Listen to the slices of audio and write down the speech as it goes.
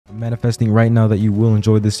I'm manifesting right now that you will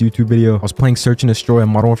enjoy this YouTube video. I was playing Search and Destroy on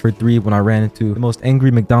Modern Warfare 3 when I ran into the most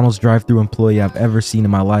angry McDonald's drive-thru employee I've ever seen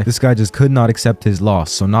in my life. This guy just could not accept his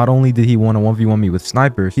loss. So not only did he want to 1v1 me with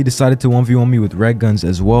snipers, he decided to 1v1 me with red guns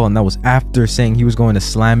as well. And that was after saying he was going to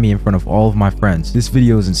slam me in front of all of my friends. This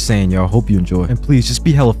video is insane, y'all. Hope you enjoy. And please just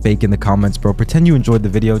be hella fake in the comments, bro. Pretend you enjoyed the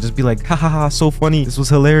video. Just be like, ha ha ha, so funny. This was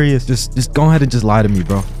hilarious. Just go ahead and just lie to me,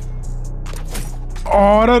 bro.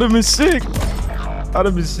 Oh, that'd have been sick. I'd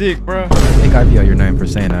have been sick, bro. Make IV out your name for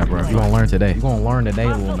saying that, bro. You gonna learn today. You gonna learn today,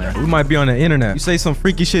 little man. We might be on the internet. You say some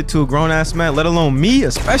freaky shit to a grown-ass man, let alone me,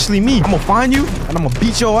 especially me. I'm gonna find you, and I'm gonna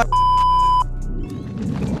beat your ass.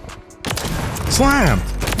 Slammed.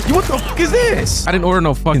 What the fuck is this? I didn't order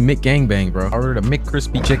no fucking McGangbang, bro. I ordered a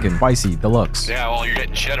McCrispy chicken, spicy, deluxe. Yeah, well, you're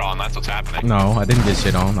getting shit on. That's what's happening. No, I didn't get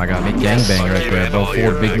shit on. I got McGangbang right there, bro.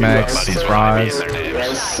 4 Big Macs, some fries.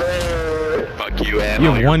 Yes, sir. Fuck you, and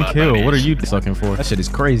you have 1 kill. What are you sucking for? That shit is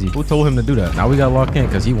crazy. Who told him to do that? Now we got locked in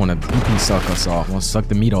because he want to BP suck us off. Want to suck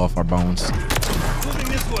the meat off our bones. Moving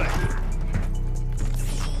this way.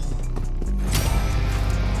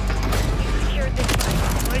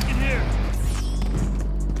 Right in here.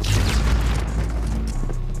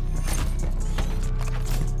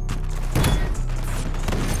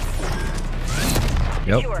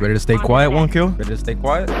 Yep, ready to stay quiet, 1 kill? Ready to stay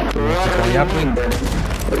quiet?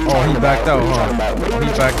 Oh, he backed out, huh? Oh, he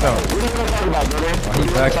backed out. Oh, he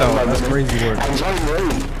backed out. That's crazy work.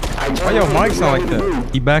 Why your mic sound like that?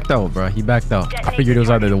 He backed out, bro. He backed out. I figured it was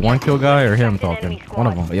either the 1 kill guy or him talking. One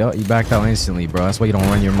of them. But yeah, he backed out instantly, bro. That's why you don't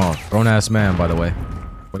run your mouth. Grown-ass man, by the way.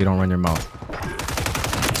 Why you don't run your mouth.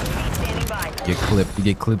 You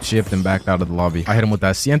get clip shift and backed out of the lobby. I hit him with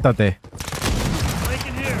that siéntate.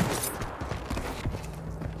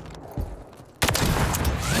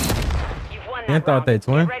 Siéntate,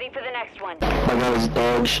 twin. Ready for the next one.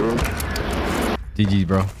 GG's,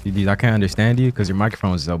 bro. GG's. I can't understand you because your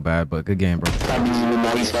microphone is so bad, but good game, bro.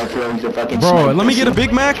 Bro, let me get a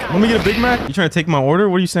Big Mac. Let me get a Big Mac. You trying to take my order?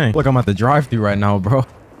 What are you saying? Look, I'm at the drive-thru right now, bro.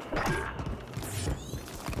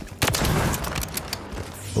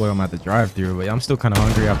 Look, I'm at the drive-thru, but I'm still kind of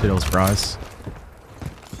hungry after those fries.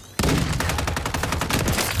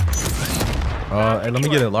 Hey, let me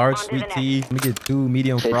get a large sweet tea. Let me get 2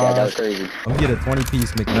 medium fries. Let me get a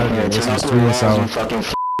 20-piece McNugget with some sweet and sour.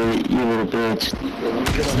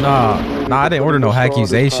 Nah, I didn't order no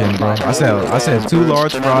accusation, bro. I said 2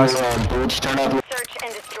 large fries. Search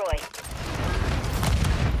and destroy.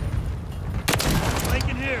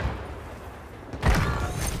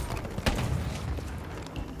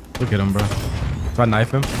 Look at him, bro. If I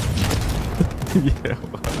knife him? Yeah.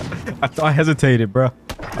 I hesitated, bro.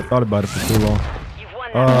 I thought about it for too long.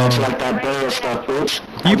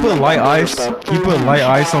 Can you put light ice? Can you put light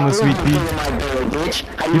ice on the sweet tea?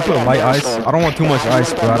 Can you put light ice? I don't want too much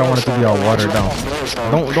ice, bro. I don't want it to be all watered down.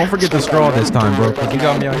 Don't forget the straw this time, bro. Cause you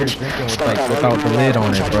got me out here drinking with, like, without the lid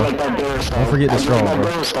on it, bro. Don't forget the straw, bro.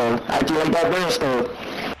 Search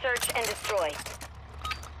and destroy.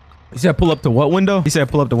 He said pull up to what window? He said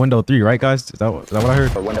pull up to window 3, right, guys? Is that what I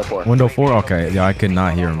heard? Window 4. Window 4? Okay. Yeah, I could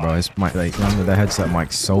not hear him, bro. It's like, that headset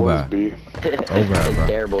mic's so bad. So bad, bro.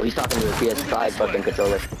 Terrible. He's talking to the PS5 fucking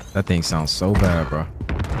controller. That thing sounds so bad, bro.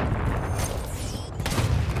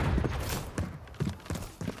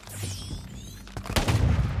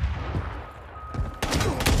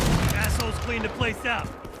 Assholes cleaned the place out.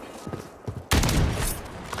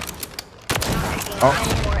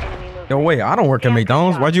 Oh. Yo, wait, I don't work at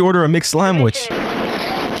McDonald's. Why'd you order a mixed sandwich?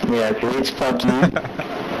 Yeah, please, fuck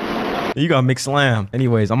you. You got mixed slam.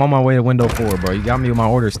 Anyways, I'm on my way to window 4, bro. You got me with my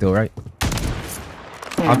order still, right?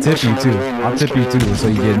 I'll tip you too. I'll tip you too, so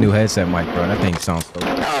you get a new headset mic, bro. That thing sounds so good.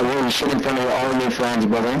 Oh, really? Shit in front of all your friends,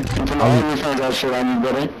 brother. In front of all your friends, I'll shit on you,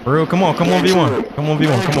 brother. For real? Come on, come on, V1. Come on,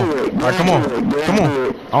 V1. Come on. All right, come on. Come on.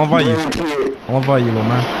 I'll invite you. I'll invite you, little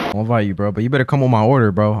man. I'll invite you, bro. But you better come on my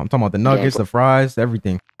order, bro. I'm talking about the nuggets, the fries,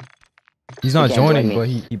 everything. He's not joining, but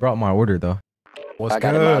he brought my order, though. What's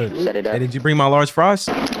good? Hey, did you bring my large fries?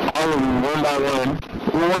 All of them, one by one.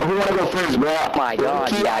 Who wanna go first, bro? Oh my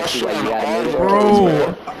god, you gotta move.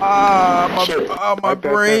 Bro, my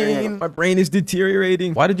brain. My brain is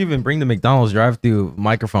deteriorating. Why did you even bring the McDonald's drive-thru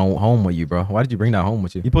microphone home with you, bro? Why did you bring that home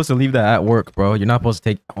with you? You're supposed to leave that at work, bro. You're not supposed to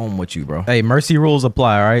take it home with you, bro. Hey, mercy rules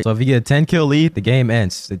apply, all right? So if you get a 10 kill lead, the game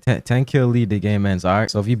ends. The 10 kill lead, the game ends, all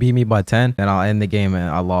right? So if you beat me by 10, then I'll end the game and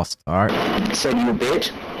I lost, all right? Said you a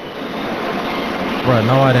bitch? Bro,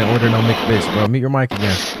 no, I didn't order no McBitch, bro. Mute your mic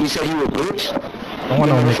again. You said you a bitch? I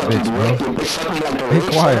want no McBitch, bro. Be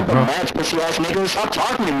quiet, bro. Stop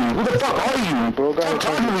talking to me. Who the fuck are you? Stop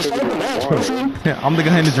talking to me. Start the match, pussy. I'm the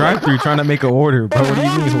guy in the drive-thru trying to make an order, bro. What do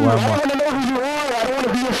you mean who am I? I want to know who you are. I don't want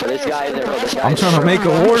to be a This guy is bro. This guy I'm trying to make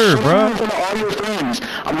an order, bro. In front of all your friends.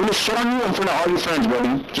 I'm gonna shit on you in front of all your friends,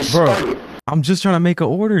 buddy. Just Bro, start it. I'm just trying to make an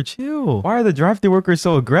order. Chill. Why are the drive-thru workers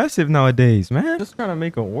so aggressive nowadays, man? Just trying to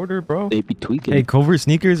make an order, bro. They be tweaking. Hey, covert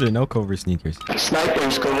sneakers or no covert sneakers?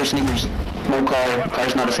 Snipers, cover sneakers. No car.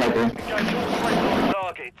 Car's not a sniper.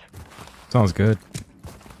 Target. Sounds good.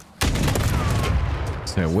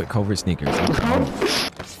 So with covert sneakers.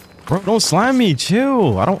 Bro, don't slam me.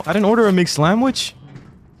 Chill. I didn't order a mixed sandwich.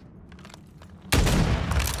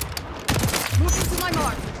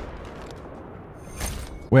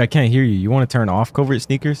 Wait, I can't hear you. You want to turn off covert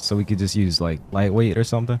sneakers so we could just use like lightweight or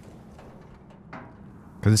something?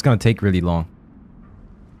 Because it's going to take really long.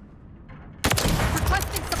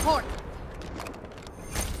 Requesting support.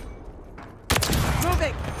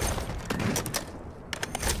 Moving.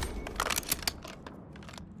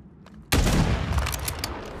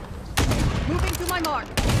 Moving to my mark.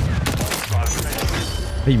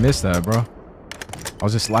 Hey, you missed that, bro. I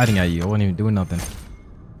was just sliding at you. I wasn't even doing nothing.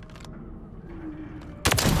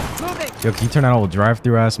 Yo, can you turn that old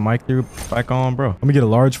drive-thru ass mic through back on, bro? Let me get a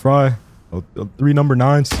large fry. 3 number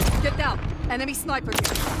 9s. Get down. Enemy sniper here.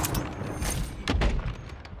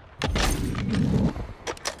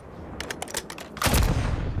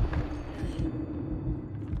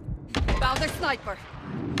 Found their sniper.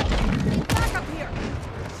 Back up here.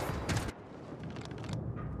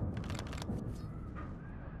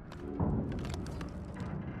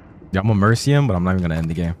 Yeah, I'm gonna mercy him, but I'm not even gonna end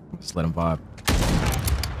the game. Just let him vibe.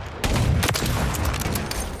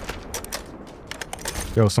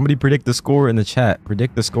 Yo, somebody predict the score in the chat.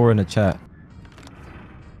 Predict the score in the chat.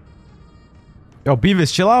 Yo,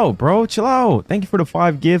 Beavis, chill out, bro. Chill out. Thank you for the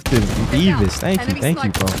 5 gifted. Beavis, thank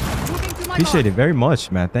you, bro. Appreciate it very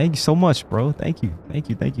much, man. Thank you so much, bro. Thank you. Man,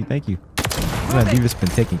 Beavis been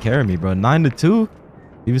taking care of me, bro. 9-2.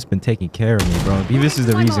 Beavis been taking care of me, bro. Beavis is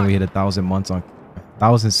the reason we hit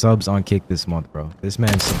 1,000 subs on Kick this month, bro. This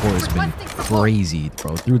man's support has been crazy,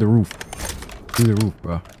 bro. Through the roof,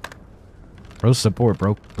 bro. Bro's support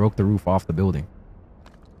broke the roof off the building.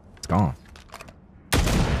 It's gone.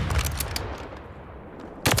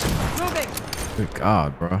 Good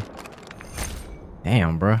God, bro.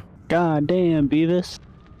 Damn, bro. God damn, Beavis.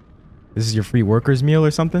 This is your free workers meal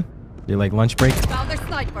or something? Your like lunch break?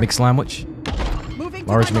 Mixed sandwich?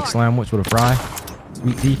 Large mixed sandwich with a fry?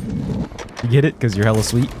 Sweet tea? You get it? Because you're hella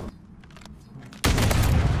sweet?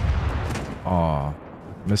 Aw.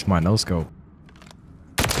 Missed my no scope.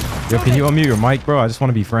 Yo, can you unmute your mic, bro? I just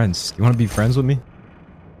want to be friends. You want to be friends with me?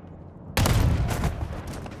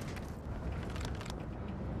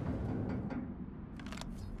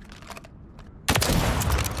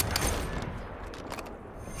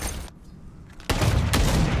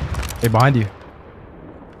 Hey, behind you.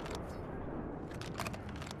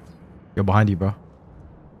 Yo, behind you, bro.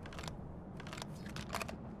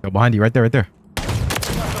 Yo, behind you. Right there, right there.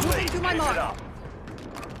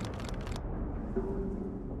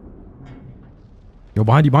 Yo,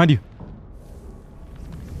 behind you, behind you.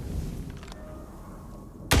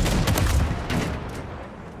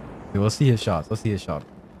 Yo, let's see his shots. Let's see his shot.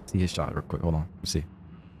 See his shot real quick. Hold on. Let's see.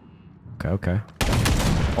 Okay, okay.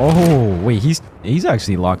 Oh, wait, he's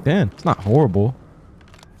actually locked in. It's not horrible.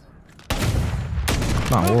 It's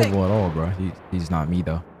not horrible at all, bro. He's not me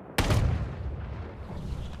though.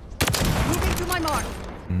 Moving to my mark.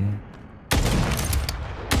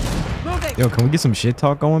 Yo, can we get some shit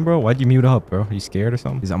talk going, bro? Why'd you mute up, bro? Are you scared or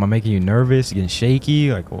something? Am I making you nervous? You getting shaky?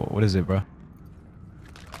 Like, what is it, bro?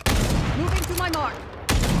 Moving to my mark.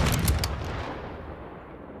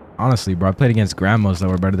 Honestly, bro, I played against grandmas that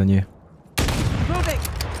were better than you. Moving.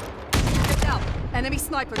 Get out. Enemy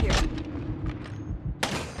sniper here.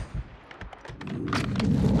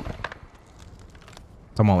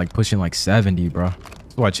 Talking about like pushing like 70, bro.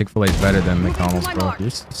 That's why Chick-fil-A is better than McDonald's, bro. You're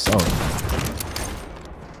so.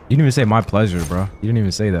 You didn't even say my pleasure, bro. You didn't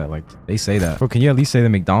even say that. Like, they say that. Bro, can you at least say the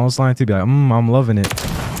McDonald's line too? Be like, I'm loving it.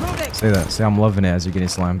 Say that. Say I'm loving it as you're getting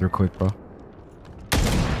slammed real quick, bro.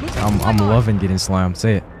 I'm loving getting slammed.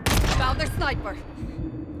 Say it. Found their sniper.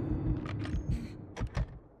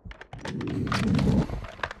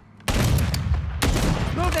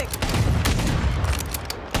 Moving.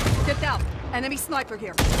 Get down. Enemy sniper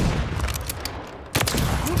here.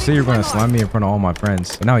 You say you're gonna slam me in front of all my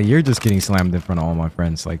friends, but now you're just getting slammed in front of all my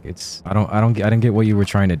friends. Like, it's I didn't get what you were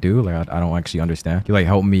trying to do. Like, I don't actually understand. Can you like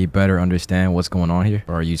help me better understand what's going on here,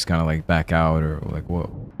 or are you just kind of like back out, or like what?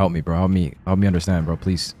 Help me, bro. Help me understand, bro.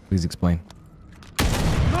 Please explain.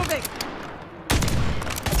 Moving.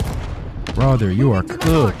 Brother, you are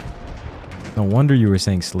cooked. No wonder you were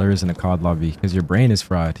saying slurs in a COD lobby, because your brain is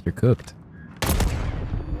fried. You're cooked.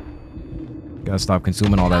 Gotta stop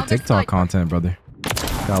consuming all that TikTok content, brother.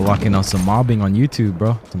 Gotta lock in on some mobbing on YouTube,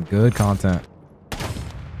 bro. Some good content.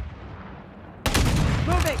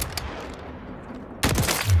 Moving.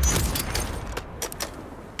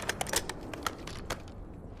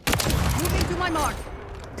 Moving to my mark.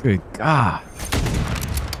 Good God.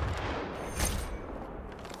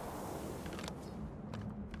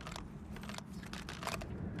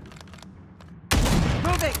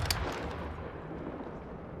 Moving.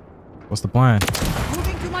 What's the plan?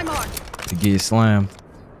 Moving to my mark. To get slammed.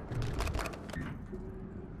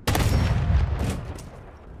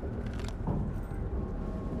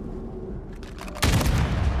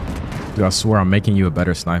 Dude, I swear I'm making you a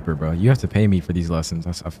better sniper, bro. You have to pay me for these lessons.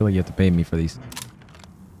 I feel like you have to pay me for these.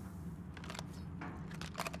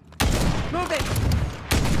 Moving.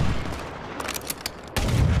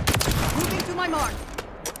 Moving to my mark.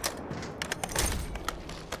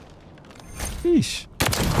 Sheesh.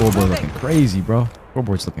 Scoreboard looking crazy, bro.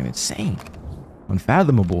 Scoreboard's looking insane.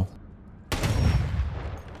 Unfathomable.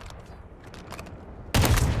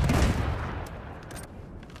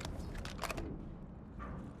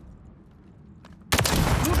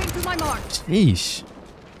 Moving to my mark. Sheesh.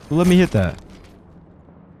 Well, let me hit that.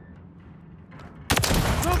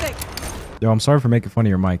 Moving. Yo, I'm sorry for making fun of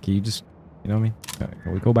your mic. Can you just, you know what I mean?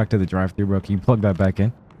 Can we go back to the drive-thru, bro? Can you plug that back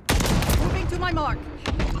in? Moving to my mark.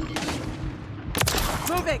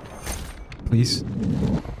 Moving. Please.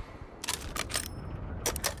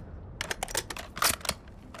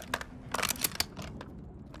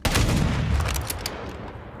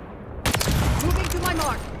 Moving to my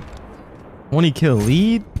mark. 20 kill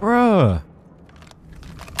lead? Bruh.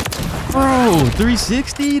 Bro,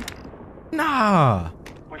 360? Nah.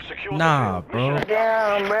 Nah, bro.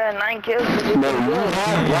 Damn, bro, 9 kills. Man, you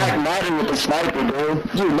have black matter with the sniper, bro.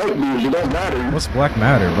 You make these, it don't matter. What's black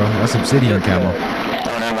matter, bro? That's obsidian camo.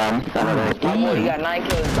 My boy, you got 9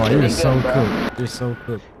 kills. Oh, you're so cooked. You're so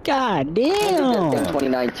cooked. God damn.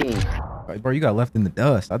 2019. Bro, you got left in the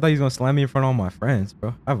dust. I thought he was gonna slam me in front of all my friends,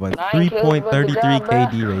 bro. I have like 9 kills, 3.33 bro.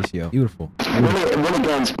 KD ratio. Beautiful. Really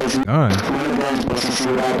guns, pussy. Guns. Really guns, pussy. See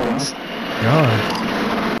what happens.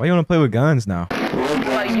 Guns. Why you wanna play with guns now? Really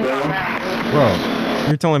guns, bro. Bro,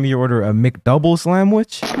 you're telling me you order a McDouble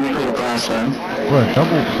sandwich? Really guns, man. Bro,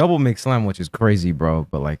 double mix sandwich is crazy, bro.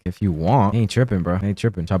 But like, if you want, ain't tripping, bro. Ain't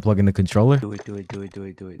tripping. Try plugging the controller. Do it.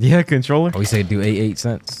 Yeah, controller. Oh, we say do 8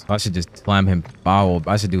 cents. I should just slam him foul.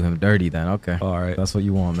 I should do him dirty then. Okay. All right. That's what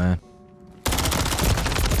you want, man.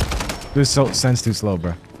 This Sens too slow,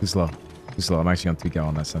 bro. Too slow. Too slow. I'm actually gonna tweak out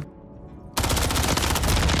on that Sen.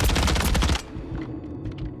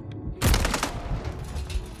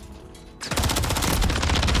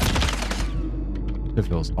 It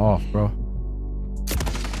feels off, bro.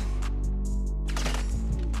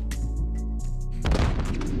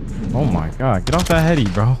 Oh my God, get off that heady,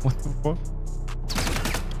 bro. What the fuck?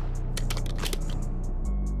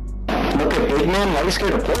 Look at big man, why you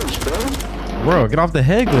scared of push, bro? Bro, get off the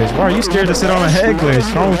head glitch. Why are you scared to sit on a head glitch?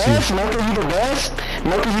 What's wrong with you? Smoker, you the best?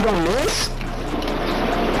 Smoker, you don't miss?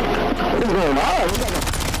 What is going on?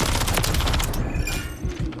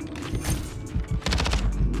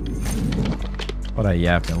 Oh, that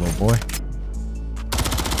yapping, little boy.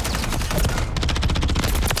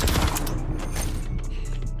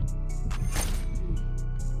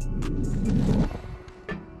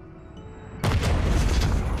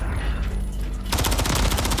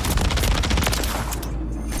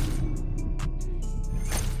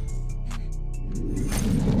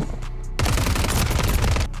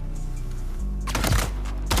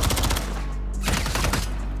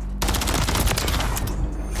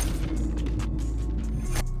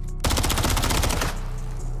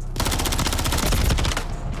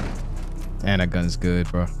 And that gun's good,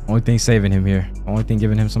 bro. Only thing saving him here. Only thing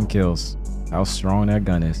giving him some kills. How strong that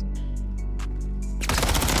gun is.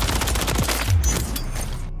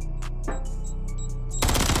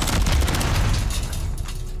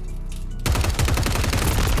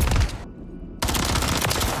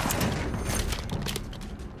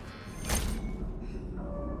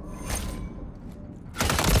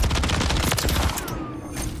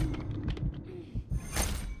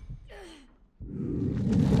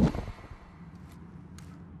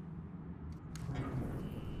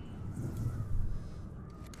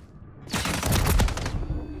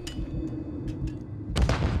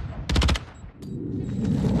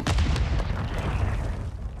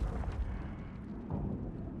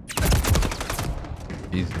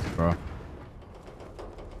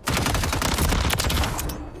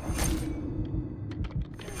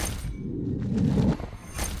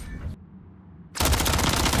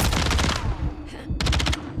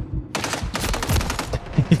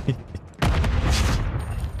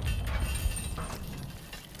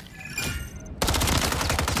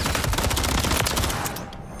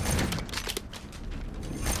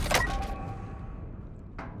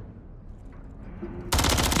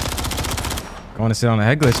 I want to sit on the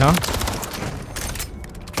head glitch, huh?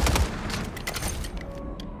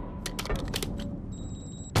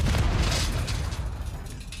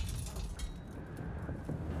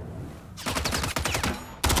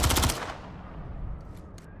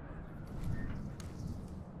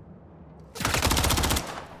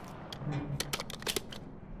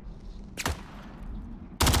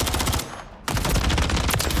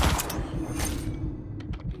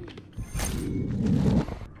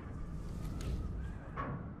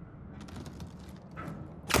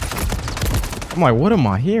 I'm like, what am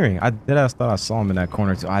I hearing? I thought I saw him in that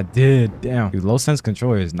corner too. I did. Damn. Dude, low sense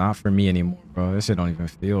controller is not for me anymore, bro. This shit don't even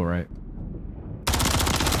feel right.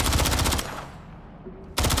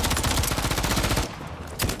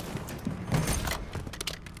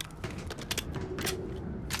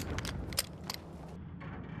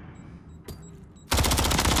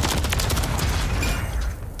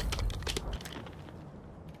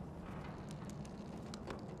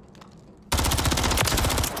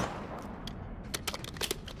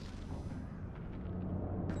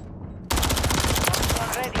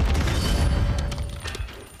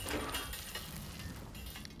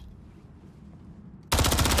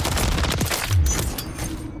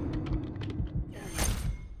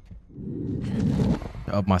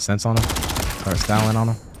 Up my sense on him. Start styling on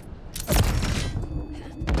him.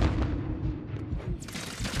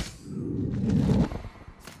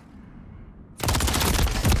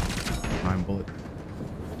 9 bullet.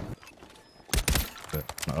 Good.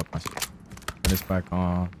 I'm gonna up my shit. Turn this back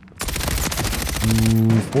on.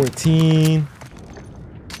 Ooh, 14.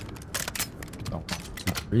 Oh,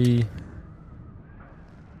 3.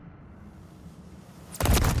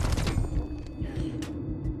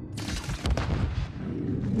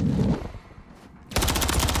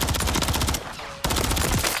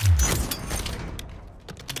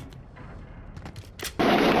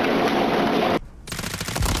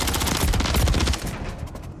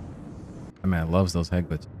 That man loves those head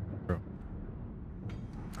glitches, bro.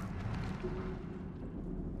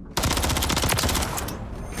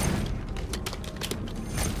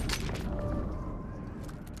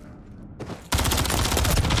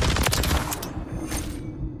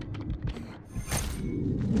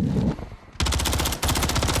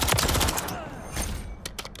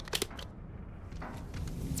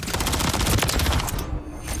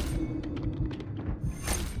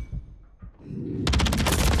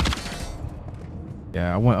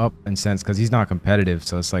 Yeah, I went up in sense because he's not competitive,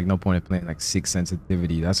 so it's like no point in playing like 6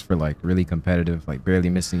 sensitivity. That's for like really competitive, like barely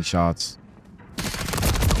missing shots.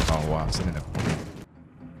 Oh wow, sitting in the corner.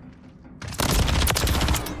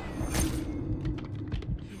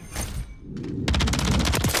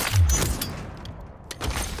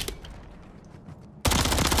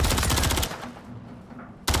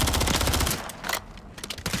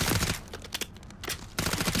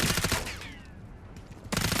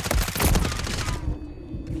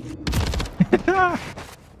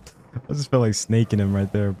 I just felt like snaking him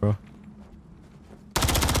right there, bro.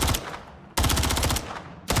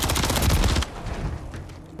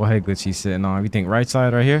 What head glitch he's sitting on? You think right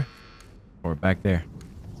side right here? Or back there?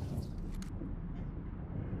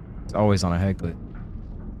 It's always on a head glitch.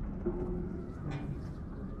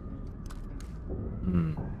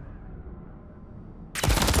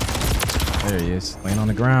 There he is. Laying on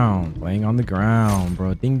the ground. Laying on the ground,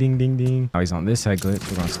 bro. Ding, ding, ding, ding. Now he's on this head glitch.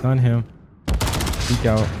 We're gonna stun him. Peek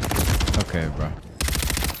out. Okay, bro.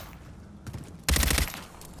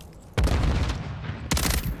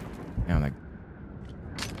 Damn, like.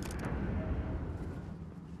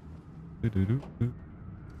 Doo-doo-doo-doo.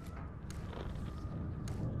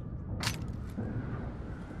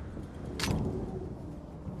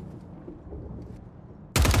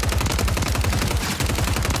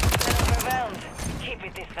 Keep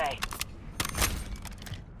it this way.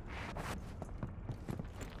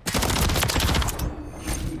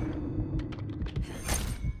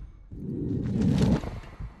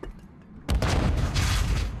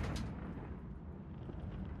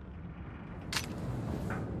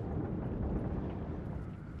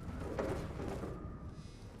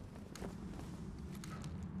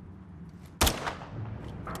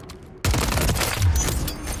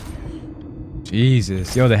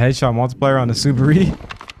 Jesus. Yo, the headshot multiplier on the Subaru.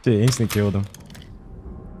 Shit, instant killed him.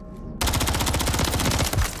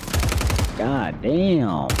 God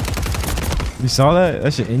damn. You saw that?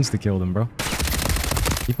 That shit insta killed him, bro.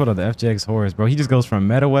 He put on the FJX horrors, bro. He just goes from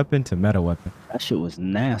meta weapon to meta weapon. That shit was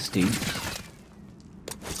nasty.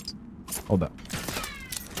 Hold up.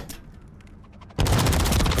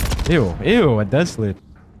 Ew, ew, a dead slip.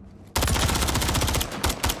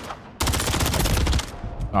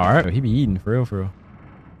 Alright, he be eating for real, for real.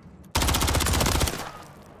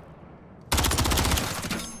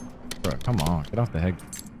 bro. Come on. Get off the head.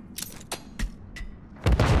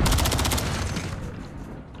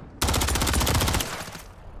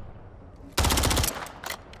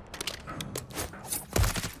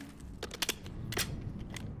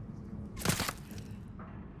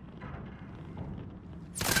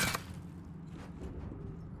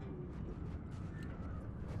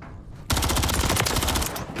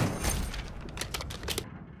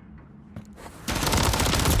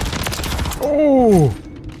 Oh!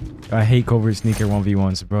 I hate covert sneaker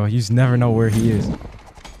 1v1s, bro. You just never know where he is.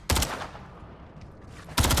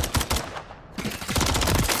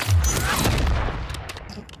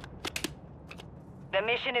 The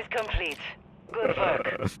mission is complete. Good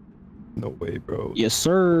work. No way, bro. Yes,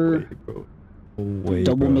 sir. No way, bro. No way,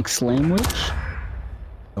 Double bro. mix sandwich.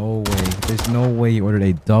 No way. There's no way you ordered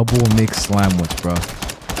a double mix sandwich, bro.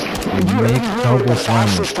 A mixed double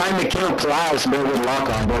sandwich. Time to kill class, bro, with lock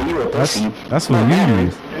on, bro. You a pussy. That's what you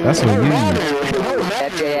use. That's what you use.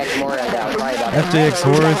 FJX more than that. Sorry about that. FJX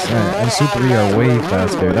Horus and Super E are way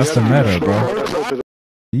faster. That's the meta, bro.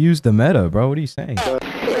 You use the meta, bro. What are you saying?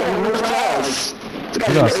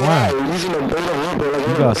 You got slammed.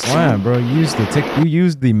 You got slammed, bro. You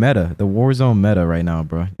used the meta, the Warzone meta right now,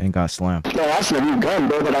 bro, and got slammed. No, that's a new gun,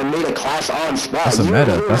 bro, that I made a class on spot. That's the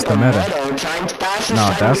meta. That's the meta.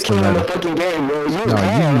 Nah, that's the meta. No,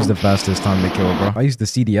 you use the fastest time to kill, bro. I use the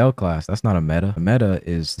CDL class. That's not a meta. The meta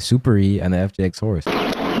is Super E and the FJX Horus.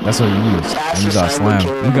 That's what you use. And you got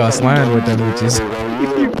slammed. You got slammed with them bitches.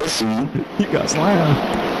 You got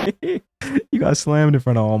slammed. You got slammed in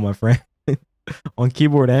front of all my friends. On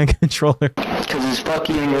keyboard and controller. Because he's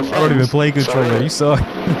fucking in your face. I don't even play controller. You suck.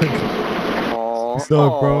 You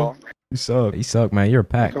suck, bro. You suck. You suck, man. You're a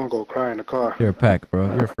pack. I'm gonna go cry in the car. You're a pack,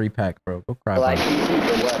 bro. You're a free pack, bro. Go cry about it.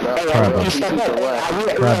 Cry about it.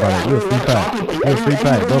 What? Cry about it. You're a free pack. You're a free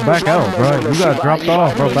pack, bro. Back out, bro. You got dropped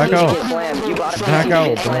off, bro. Back out. Back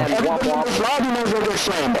out, bro. Ain't nobody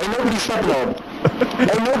stepping up.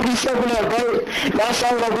 Ain't nobody stepping up, bro. Last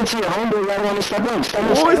time I went to your homeboy, y'all want to step up. Step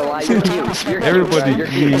up. Everybody, you're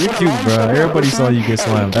cute, bro. Everybody saw you get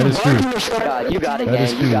slammed. That is true. You got it, That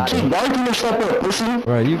is gang. You got true, it. Why you gonna step up, pussy?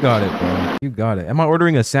 Bro, you got it, bro. You got it. Am I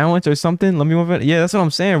ordering a sandwich or something? Let me move it. Yeah, that's what I'm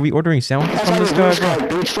saying. Are we ordering sandwiches from this guy,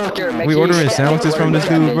 bro? We ordering sandwiches from this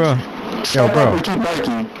dude, bro. Yo, bro.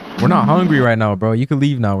 We're not hungry right now, bro. You can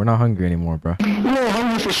leave now. We're not hungry anymore, bro. You ain't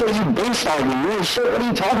hungry for sure. You been starving. You ain't shit. What are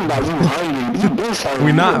you talking about? You hungry. You been starving.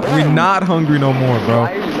 We're not hungry no more, bro.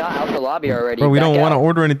 Why are you not out the lobby already? Bro, we Back don't want to out.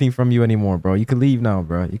 order anything from you anymore, bro. You can leave now,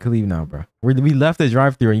 bro. You can leave now, bro. We left the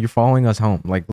drive-thru and you're following us home. Like,